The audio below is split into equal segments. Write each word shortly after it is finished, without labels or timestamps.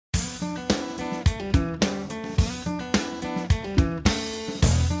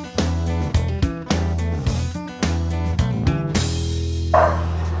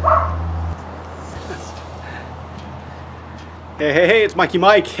Hey, it's Mikey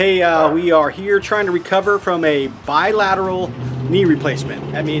Mike. Hey, we are here trying to recover from a bilateral knee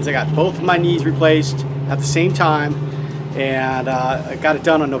replacement. That means I got both of my knees replaced at the same time, and I got it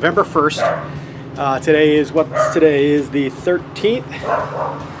done on November 1st. Today is the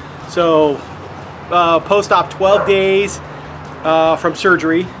 13th. So post-op 12 days from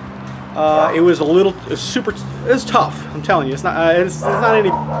surgery. It was tough. I'm telling you, it's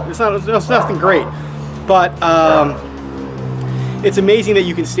nothing great, but it's amazing that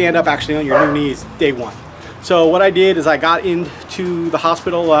you can stand up actually on your new knees day one. So what I did is I got into the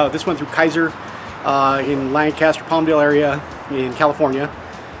hospital. This went through Kaiser in Lancaster, Palmdale area in California.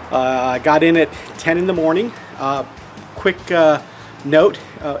 I got in at 10 in the morning. Quick note,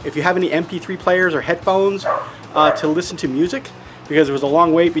 if you have any MP3 players or headphones to listen to music, because there was a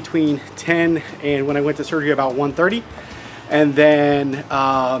long wait between 10 and when I went to surgery about 1:30. And then,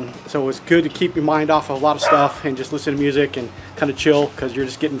 so it was good to keep your mind off of a lot of stuff and just listen to music and kind of chill, because you're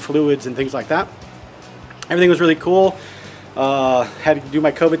just getting fluids and things like that. Everything was really cool. Had to do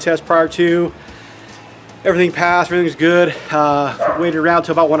my COVID test prior to. Everything passed, everything was good. Waited around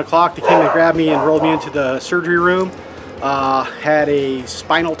till about 1 o'clock. They came and grabbed me and rolled me into the surgery room. Had a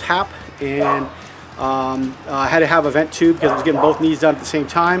spinal tap, and I had to have a vent tube because I was getting both knees done at the same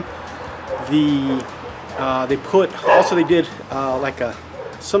time. They did like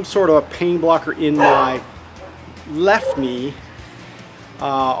some sort of a pain blocker in my left knee,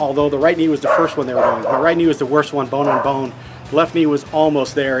 although the right knee was the first one they were doing. My right knee was the worst one, bone on bone. The left knee was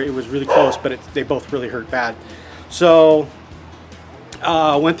almost there. It was really close, but they both really hurt bad. So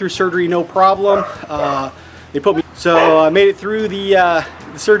went through surgery no problem. So I made it through the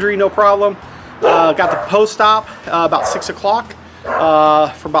surgery no problem. Got the post-op about 6 o'clock.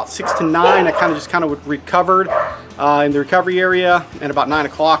 From about 6 to 9, I kind of recovered in the recovery area, and about 9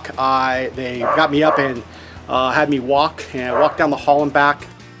 o'clock they got me up and had me walk down the hall and back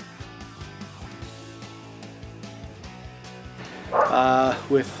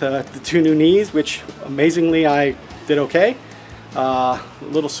with the two new knees, which amazingly I did okay. A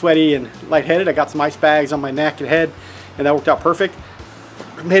little sweaty and lightheaded. I got some ice bags on my neck and head, and that worked out perfect.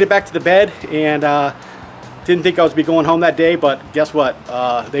 Made it back to the bed, and didn't think I was be going home that day, but guess what?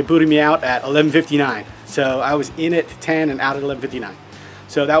 They booted me out at 11:59. So I was in at 10 and out at 11:59.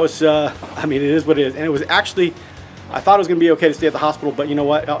 So that was, I mean, it is what it is. And it was actually, I thought it was going to be okay to stay at the hospital, but you know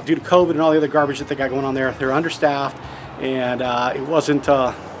what? Due to COVID and all the other garbage that they got going on there, they're understaffed, and it wasn't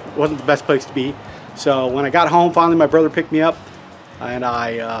the best place to be. So when I got home, finally my brother picked me up, and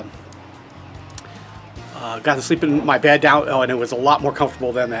I got to sleep in my bed down. Oh, and it was a lot more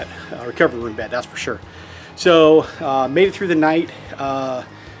comfortable than that recovery room bed, that's for sure. So made it through the night. Not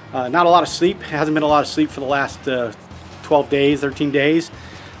a lot of sleep. It hasn't been a lot of sleep for the last 12 days, 13 days.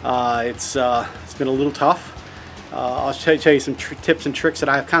 It's been a little tough. I'll tell you some tips and tricks that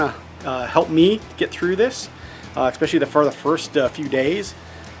have kind of helped me get through this, especially for the first few days.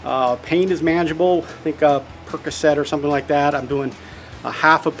 Pain is manageable. I think Percocet or something like that. I'm doing a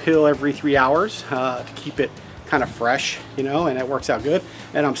half a pill every 3 hours to keep it kind of fresh, you know, and it works out good.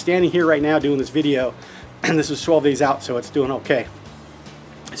 And I'm standing here right now doing this video, and this is 12 days out, so it's doing okay.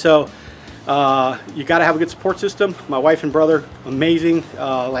 So you got to have a good support system. My wife and brother, amazing,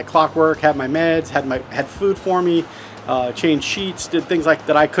 like clockwork. Had my meds, had food for me, changed sheets, did things like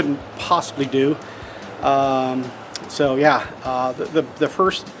that I couldn't possibly do. So yeah, the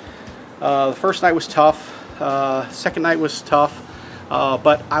first night was tough. Second night was tough.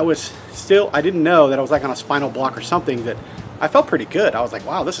 But I didn't know that I was like on a spinal block or something. That I felt pretty good. I was like,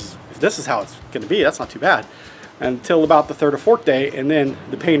 wow, if this is how it's going to be, that's not too bad. Until about the third or fourth day, and then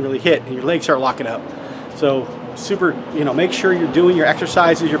the pain really hit, and your legs start locking up. So super, you know, make sure you're doing your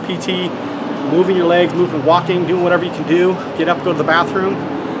exercises, your PT, moving your legs, walking, doing whatever you can do. Get up, go to the bathroom.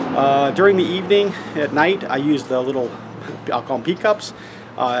 During the evening, at night, I use the little, I'll call them pee cups.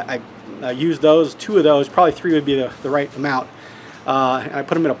 I use those, 2 of those, probably 3 would be the right amount. And I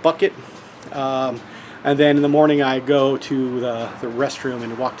put them in a bucket, and then in the morning I go to the restroom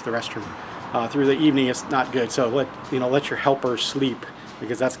and walk to the restroom. Through the evening it's not good, so let your helper sleep,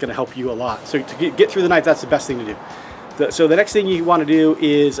 because that's going to help you a lot. So to get through the night, that's the best thing to do. So the next thing you want to do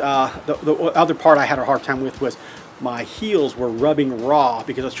is, the other part I had a hard time with was my heels were rubbing raw,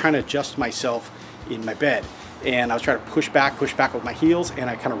 because I was trying to adjust myself in my bed, and I was trying to push back with my heels, and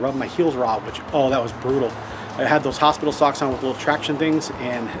I kind of rubbed my heels raw, which, oh, that was brutal. I had those hospital socks on with little traction things,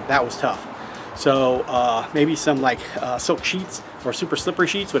 and that was tough. So maybe some like silk sheets or super slippery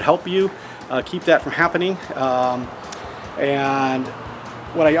sheets would help you keep that from happening. And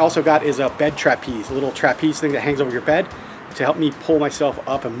what I also got is a bed trapeze, a little trapeze thing that hangs over your bed to help me pull myself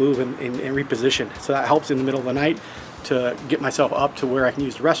up and move and reposition. So that helps in the middle of the night. to get myself up to where I can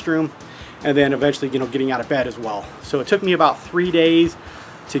use the restroom, and then eventually, you know, getting out of bed as well. So it took me about 3 days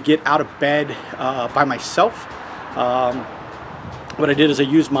to get out of bed by myself. What I did is I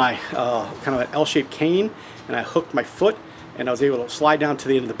used my kind of an L-shaped cane, and I hooked my foot, and I was able to slide down to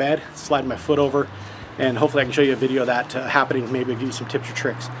the end of the bed, slide my foot over, and hopefully I can show you a video of that happening. Maybe I'll give you some tips or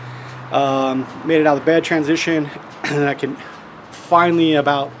tricks. Made it out of the bed, transition, and I can finally,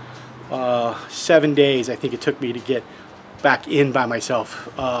 about 7 days I think it took me to get back in by myself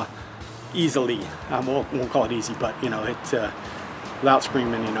easily. Won't call it easy, but you know, it's without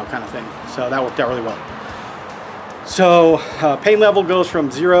screaming, you know, kind of thing. So that worked out really well. So pain level goes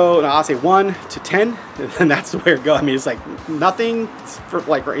from 0, I'll say 1 to 10, and that's where it goes. I mean, it's like nothing for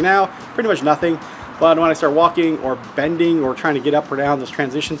like right now, pretty much nothing. But when I start walking or bending or trying to get up or down those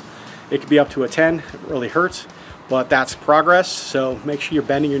transitions, it could be up to a 10. It really hurts, but that's progress. So make sure you're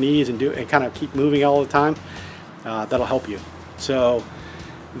bending your knees and kind of keep moving all the time. That'll help you. So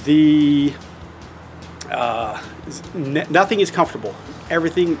nothing is comfortable.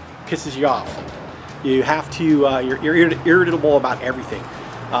 Everything pisses you off. You have to, you're irritable about everything.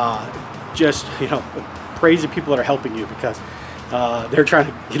 Just, you know, praise the people that are helping you, because they're trying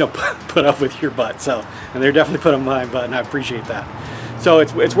to, you know, put up with your butt. So, and they're definitely putting up my butt, and I appreciate that. So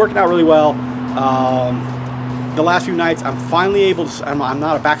it's working out really well. The last few nights, I'm finally able to, I'm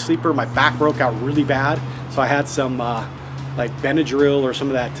not a back sleeper. My back broke out really bad. So I had some like Benadryl or some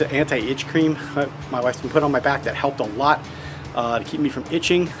of that anti-itch cream my wife's been putting on my back that helped a lot. To keep me from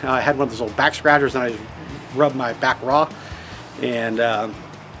itching. I had one of those little back scratchers, and I just rubbed my back raw, and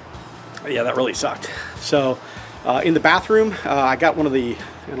yeah, that really sucked. So in the bathroom, I got one of the,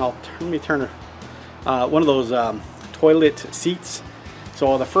 and let me turn one of those toilet seats.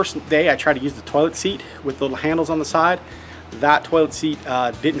 So the first day I tried to use the toilet seat with little handles on the side. That toilet seat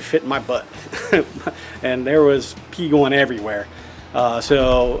didn't fit my butt, and there was pee going everywhere.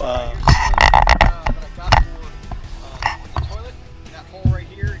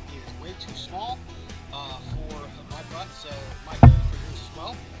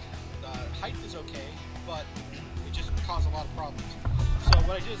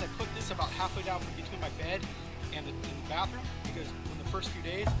 What I did is I put this about halfway down from between my bed and the bathroom, because in the first few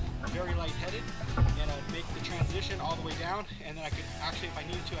days I'm very lightheaded, and I'd make the transition all the way down, and then I could actually, if I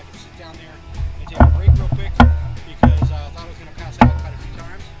needed to, I could sit down there and take a break real quick, because I thought I was going to pass out quite a few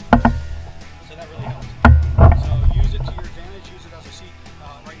times. So that really helped. So use it to your advantage, use it as a seat.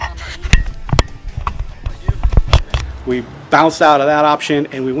 Right now I'm not using it. We bounced out of that option,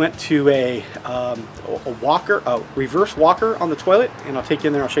 and we went to a walker, a reverse walker on the toilet, and I'll take you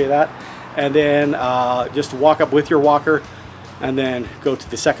in there, I'll show you that. And then just walk up with your walker, and then go to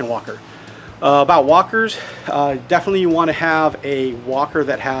the second walker. About walkers, definitely you want to have a walker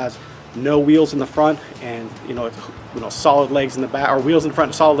that has no wheels in the front, and solid legs in the back, or wheels in front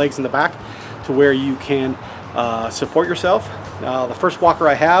and solid legs in the back, to where you can support yourself. The first walker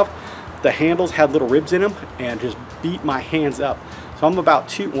I have, the handles had little ribs in them, and just beat my hands up. So I'm about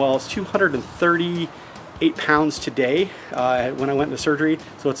 238 pounds today when I went into surgery.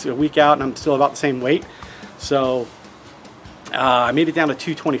 So it's a week out, and I'm still about the same weight. So I made it down to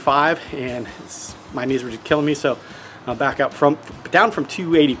 225, and my knees were just killing me. So I'm back up down from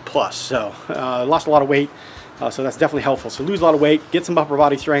 280 plus. So I lost a lot of weight. So that's definitely helpful. So lose a lot of weight, get some upper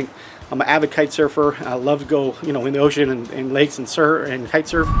body strength. I'm an avid kite surfer. I love to go, in the ocean and lakes and surf and kite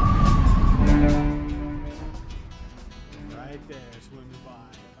surf.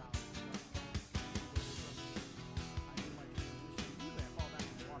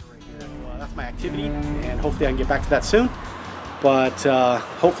 That's my activity, and hopefully I can get back to that soon. But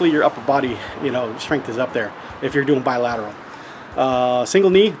hopefully your upper body, strength is up there if you're doing bilateral. Single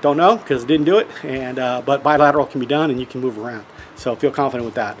knee, don't know, because I didn't do it, and but bilateral can be done, and you can move around. So feel confident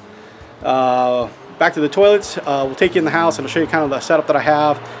with that. Back to the toilets. We'll take you in the house, and I'll show you kind of the setup that I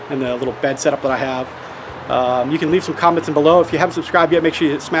have and the little bed setup that I have. You can leave some comments in below. If you haven't subscribed yet, make sure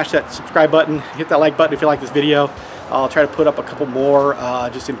you smash that subscribe button, hit that like button if you like this video. I'll try to put up a couple more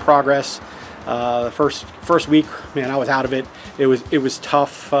just in progress. The first week, man, I was out of it. It was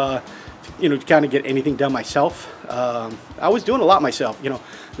tough, to kind of get anything done myself. I was doing a lot myself. The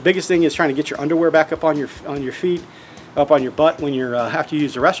biggest thing is trying to get your underwear back up on your feet, up on your butt when you're after you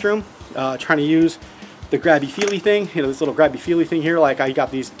use the restroom. Trying to use the grabby feely thing, this little grabby feely thing here. Like I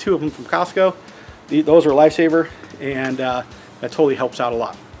got these 2 of them from Costco. Those are a lifesaver, and that totally helps out a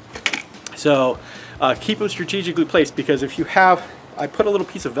lot. So keep them strategically placed, because if you have, I put a little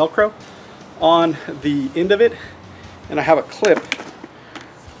piece of Velcro on the end of it, and I have a clip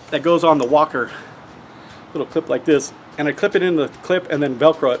that goes on the walker, little clip like this, and I clip it into the clip and then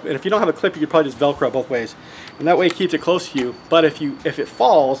Velcro it. And if you don't have a clip, you could probably just Velcro it both ways. And that way it keeps it close to you. But if it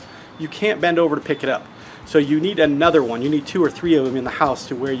falls, you can't bend over to pick it up. So you need another one. You need 2 or 3 of them in the house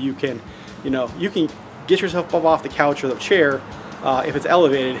to where you can, you can get yourself up off the couch or the chair if it's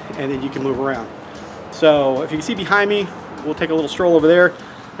elevated, and then you can move around. So if you can see behind me, we'll take a little stroll over there.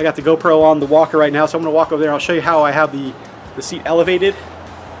 I got the GoPro on the walker right now, so I'm going to walk over there. I'll show you how I have the seat elevated.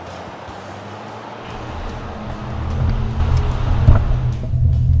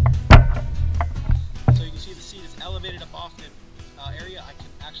 So you can see the seat is elevated up off the area. I can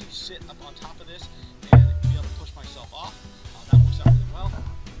actually sit up on top of this and be able to push myself off. That works out really well.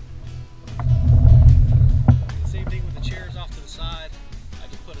 The same thing with the chairs off to the side. I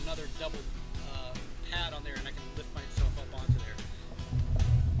can put another double pad on there and I can lift myself up onto there.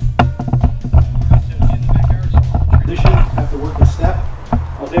 Alright, so in the backyard, transition, have to work the step.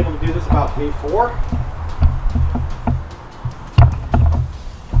 I was able to do this about day 4.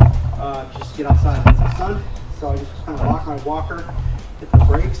 Just get outside and get some sun. So I just kind of lock my walker, hit the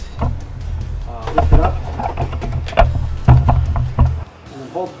brakes, lift it up, and then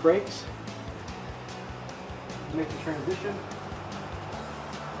hold the brakes, make the transition.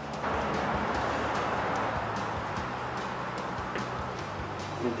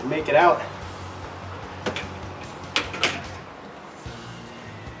 And to make it out,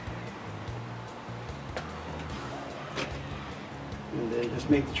 and then just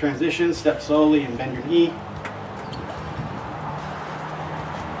make the transition, step slowly and bend your knee.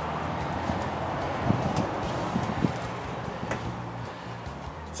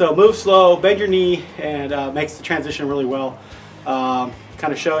 So move slow, bend your knee, and makes the transition really well. Kind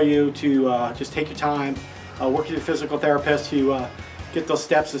of show you to just take your time, work with your physical therapist to get those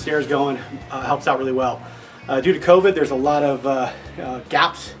steps and stairs going. Helps out really well. Due to COVID, there's a lot of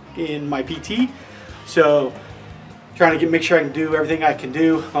gaps in my PT, so trying to make sure I can do everything I can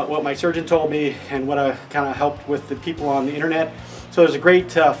do, what my surgeon told me, and what I kind of helped with the people on the internet. So there's a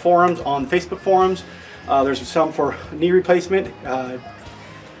great forums on Facebook forums. There's some for knee replacement,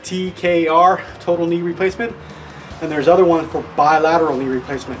 TKR, total knee replacement, and there's other ones for bilateral knee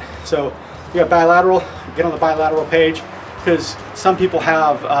replacement. So if you got bilateral, get on the bilateral page, because some people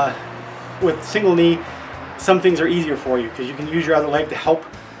have, with single knee, some things are easier for you because you can use your other leg to help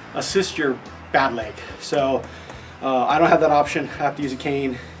assist your bad leg. So I don't have that option. I have to use a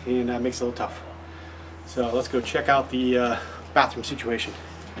cane, and it makes it a little tough. So let's go check out the bathroom situation.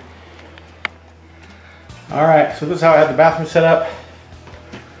 All right, so this is how I have the bathroom set up.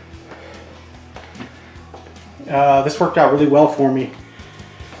 This worked out really well for me.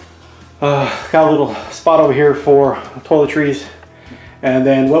 Got a little spot over here for toiletries, and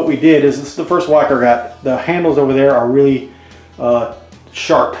then what we did is, this is the first walker I got. The handles over there are really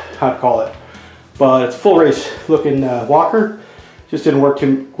sharp, how to call it, but it's full race looking walker. Just didn't work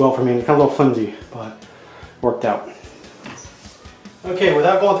too well for me. It's kind of a little flimsy, but worked out. Okay,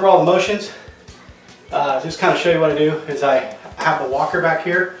 without going through all the motions, just kind of show you what I do is I have the walker back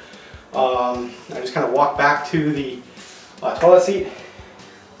here. I just kind of walk back to the toilet seat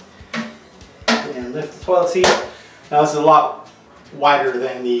and lift the toilet seat. Now this is a lot wider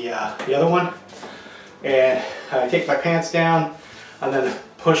than the other one, and I take my pants down and then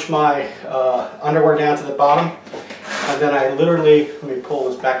push my underwear down to the bottom, and then I literally, let me pull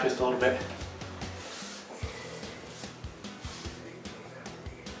this back just a little bit.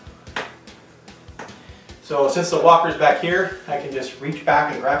 So since the walker's back here, I can just reach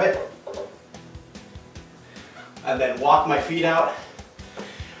back and grab it, and then walk my feet out,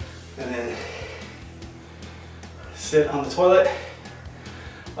 and then sit on the toilet.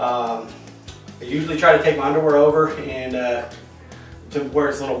 I usually try to take my underwear over and to where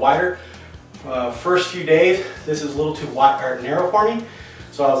it's a little wider. First few days, this is a little too wide or narrow for me,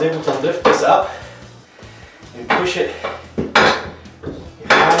 so I was able to lift this up and push it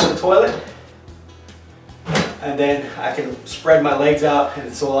behind the toilet, and then I can spread my legs out, and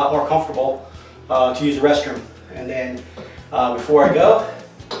it's a lot more comfortable to use the restroom. And then before I go,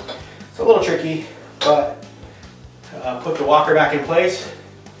 it's a little tricky, but put the walker back in place,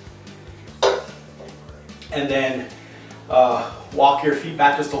 and then walk your feet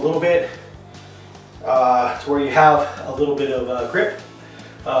back just a little bit to where you have a little bit of grip.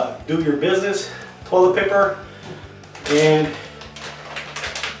 Do your business. Toilet paper and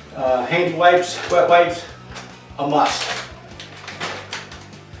handy wipes, wet wipes, a must.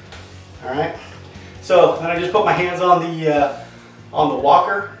 All right. So then I just put my hands on the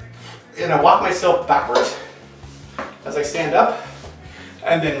walker, and I walk myself backwards as I stand up,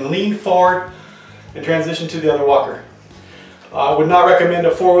 and then lean forward and transition to the other walker. I would not recommend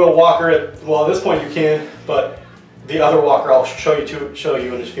a 4-wheel walker. Well, at this point you can, but the other walker I'll show you in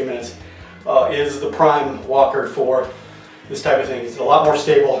just a few minutes is the prime walker for this type of thing. It's a lot more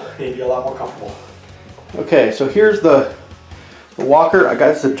stable and you'd be a lot more comfortable. Okay, so here's the walker. I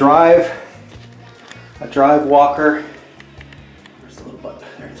got this a drive walker. Where's the little button?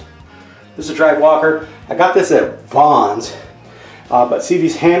 There it is. This is a drive walker. I got this at Vaughn's, but see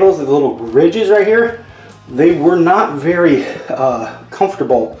these handles, the little ridges right here? They were not very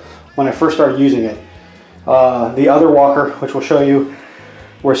comfortable when I first started using it. The other walker, which we'll show you,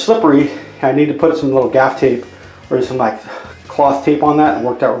 were slippery. I need to put some little gaff tape or some like cloth tape on that, and it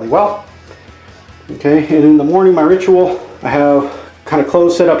worked out really well. Okay, and in the morning, my ritual, I have kind of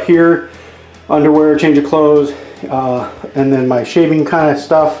clothes set up here, underwear, change of clothes, and then my shaving kind of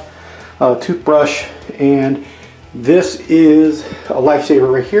stuff, toothbrush, and this is a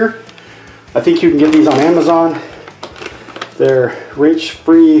lifesaver right here. I think you can get these on Amazon. They're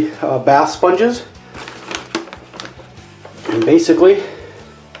rinse-free bath sponges. And basically,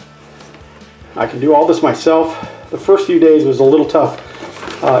 I can do all this myself. The first few days was a little tough,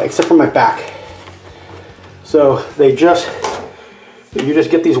 except for my back. So you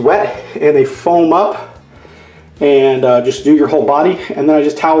just get these wet and they foam up, and just do your whole body, and then I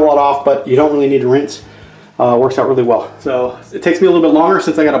just towel it off, but you don't really need to rinse. Works out really well. So it takes me a little bit longer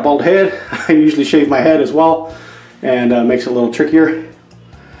since I got a bald head. I usually shave my head as well, and makes it a little trickier.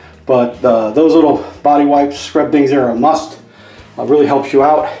 But those little body wipes, scrub things are a must. Really helps you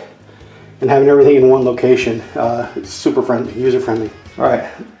out, and having everything in one location, it's super friendly, user friendly. All right,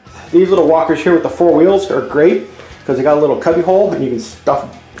 these little walkers here with the 4 wheels are great because they got a little cubby hole and you can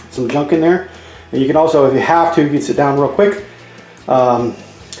stuff some junk in there. And you can also, if you have to, you can sit down real quick.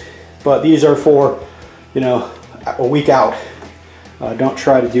 But these are for, you know, a week out. Don't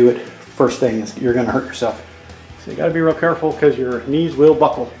try to do it first thing. You're going to hurt yourself. So you got to be real careful because your knees will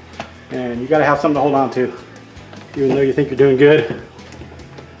buckle, and you got to have something to hold on to. Even though you think you're doing good,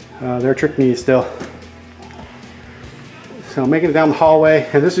 they're trick knees still. So making it down the hallway,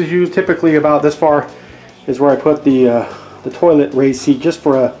 and this is used typically about this far is where I put the toilet raised seat, just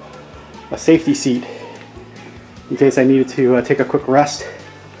for a safety seat in case I needed to take a quick rest.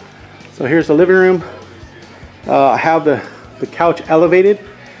 So here's the living room. I have the couch elevated,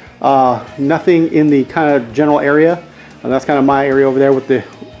 nothing in the kind of general area, and that's kind of my area over there with the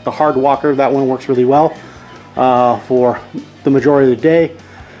hard walker. That one works really well for the majority of the day.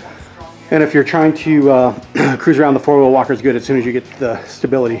 And if you're trying to cruise around, the 4-wheel walker is good as soon as you get the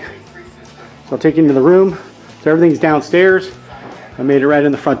stability. So I'll take you into the room. So everything's downstairs. I made it right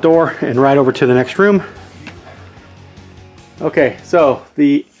in the front door and right over to the next room. Okay, so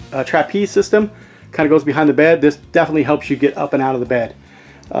the trapeze system kind of goes behind the bed. This definitely helps you get up and out of the bed.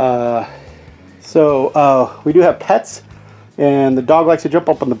 We do have pets, and the dog likes to jump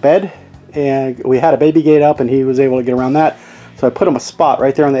up on the bed, and we had a baby gate up and he was able to get around that. So I put him a spot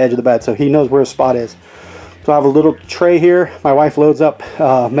right there on the edge of the bed so he knows where his spot is. So I have a little tray here. My wife loads up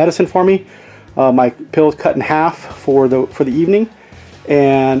medicine for me. My pillows cut in half for the evening,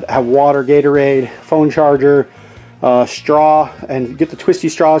 and I have water, Gatorade, phone charger, straw, and get the twisty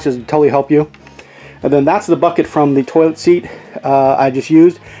straws because it'll totally help you. And then that's the bucket from the toilet seat I just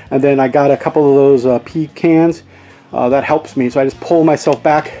used, and then I got a couple of those pee cans. That helps me, so I just pull myself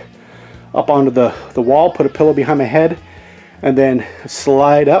back up onto the wall, put a pillow behind my head, and then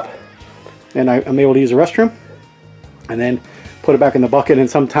slide up, and I'm able to use the restroom, and then put it back in the bucket. And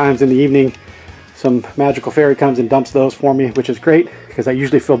sometimes in the evening some magical fairy comes and dumps those for me, which is great because I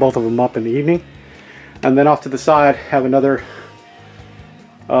usually fill both of them up in the evening. And then off to the side have another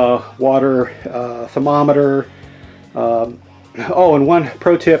water thermometer. Oh, and one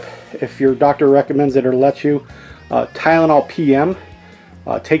pro tip, if your doctor recommends it or lets you, Tylenol PM,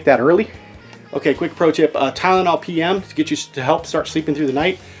 take that early. Okay, quick pro tip, Tylenol PM to get you to help start sleeping through the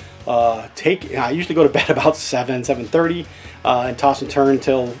night. I usually go to bed about 7:30 and toss and turn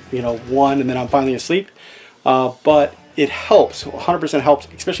till 1, and then I'm finally asleep. But it helps, 100% helps,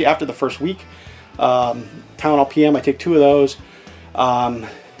 especially after the first week. Tylenol PM, I take 2 of those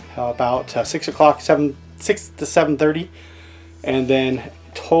about 6 to 7:30, and then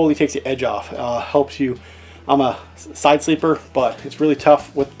totally takes the edge off. Helps you. I'm a side sleeper, but it's really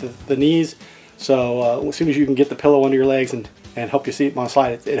tough with the knees. So as soon as you can get the pillow under your legs and help you sleep on a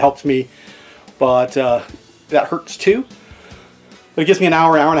slide, it helps me. But that hurts too. But it gives me an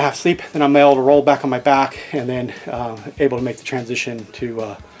hour and a half sleep. Then I'm able to roll back on my back, and then able to make the transition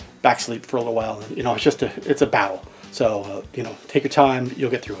to back sleep for a little while. It's a battle. So take your time. You'll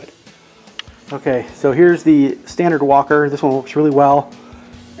get through it. Okay, so here's the standard walker. This one works really well.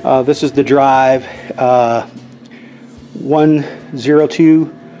 This is the Drive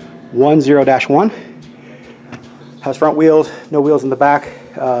 10210-1. Has front wheels, no wheels in the back.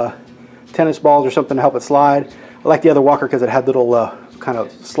 Tennis balls or something to help it slide. I like the other walker because it had little kind of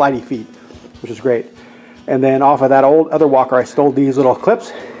slidey feet, which is great. And then off of that old other walker, I stole these little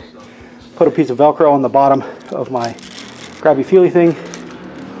clips, put a piece of Velcro on the bottom of my grabby feely thing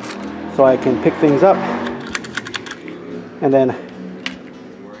so I can pick things up, and then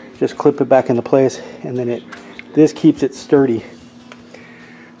just clip it back into place, and then this keeps it sturdy.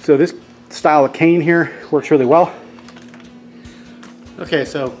 So this style of cane here works really well. Okay,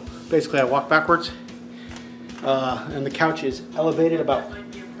 so basically I walk backwards, and the couch is elevated about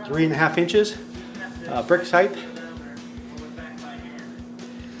 3.5 inches, bricks height,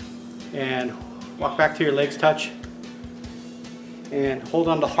 and walk back till your legs touch, and hold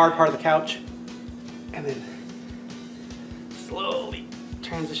on to the hard part of the couch, and then slowly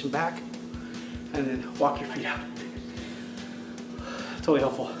transition back, and then walk your feet out. Totally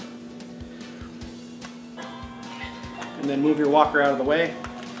helpful. And then move your walker out of the way.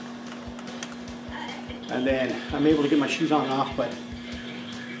 And then I'm able to get my shoes on and off, but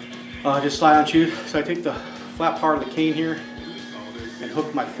just slide on shoes. So I take the flat part of the cane here and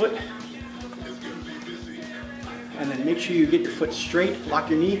hook my foot. And then make sure you get your foot straight, lock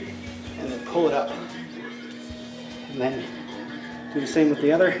your knee, and then pull it up. And then do the same with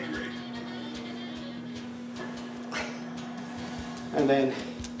the other. And then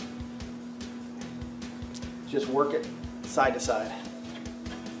just work it side to side.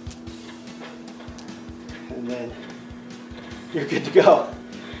 And then you're good to go.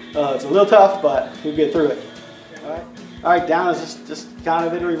 It's a little tough, but you'll get through it. All right, down is just kind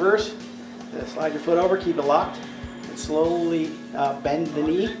of in reverse. Slide your foot over, keep it locked, and slowly bend the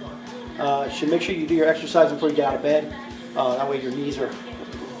knee. Should make sure you do your exercise before you get out of bed. That way your knees are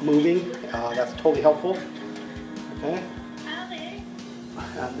moving. That's totally helpful. Okay.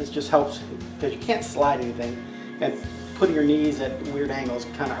 This just helps because you can't slide anything, and putting your knees at weird angles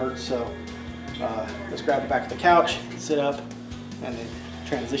kind of hurts. So let's grab the back of the couch, sit up, and then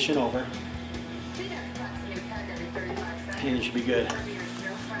transition over, and you should be good.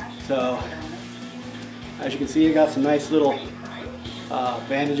 So as you can see, I got some nice little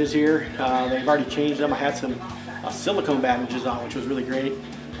bandages here. They've already changed them. I had some silicone bandages on, which was really great.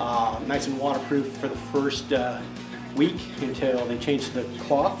 Nice and waterproof for the first week until they changed the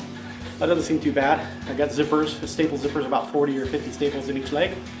cloth. That doesn't seem too bad. I got zippers, staple zippers, about 40 or 50 staples in each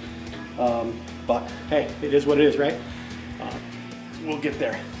leg. But hey, it is what it is, right? We'll get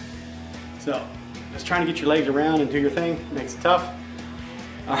there. So just trying to get your legs around and do your thing makes it tough.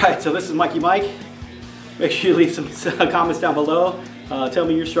 All right, so this is Mikey Mike. Make sure you leave some comments down below. Tell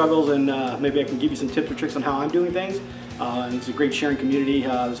me your struggles, and maybe I can give you some tips or tricks on how I'm doing things. And it's a great sharing community.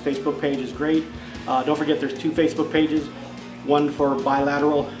 This Facebook page is great. Don't forget there's 2 Facebook pages, one for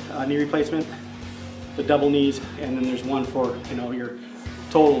bilateral knee replacement, the double knees, and then there's one for your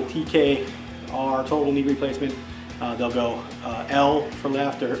total TKR, total knee replacement. They'll go L for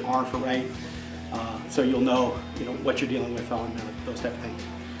left or R for right, so you'll know what you're dealing with on those type of things.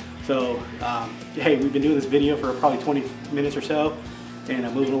 So hey, we've been doing this video for probably 20 minutes or so, and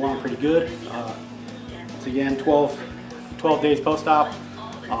I'm moving along pretty good. Once again, 12 days post-op.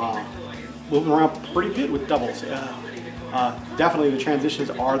 Moving around pretty good with doubles. Definitely the transitions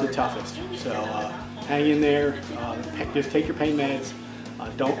are the toughest. So hang in there. Just take your pain meds.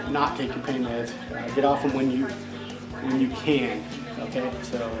 Don't not take your pain meds. Get off them when you can. Okay.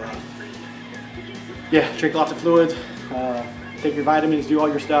 So yeah, drink lots of fluids. Take your vitamins. Do all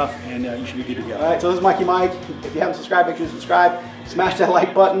your stuff, and you should be good to go. All right. So this is Mikey Mike. If you haven't subscribed, make sure you subscribe. Smash that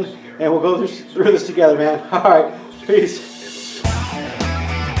like button, and we'll go through this together, man. All right. Peace.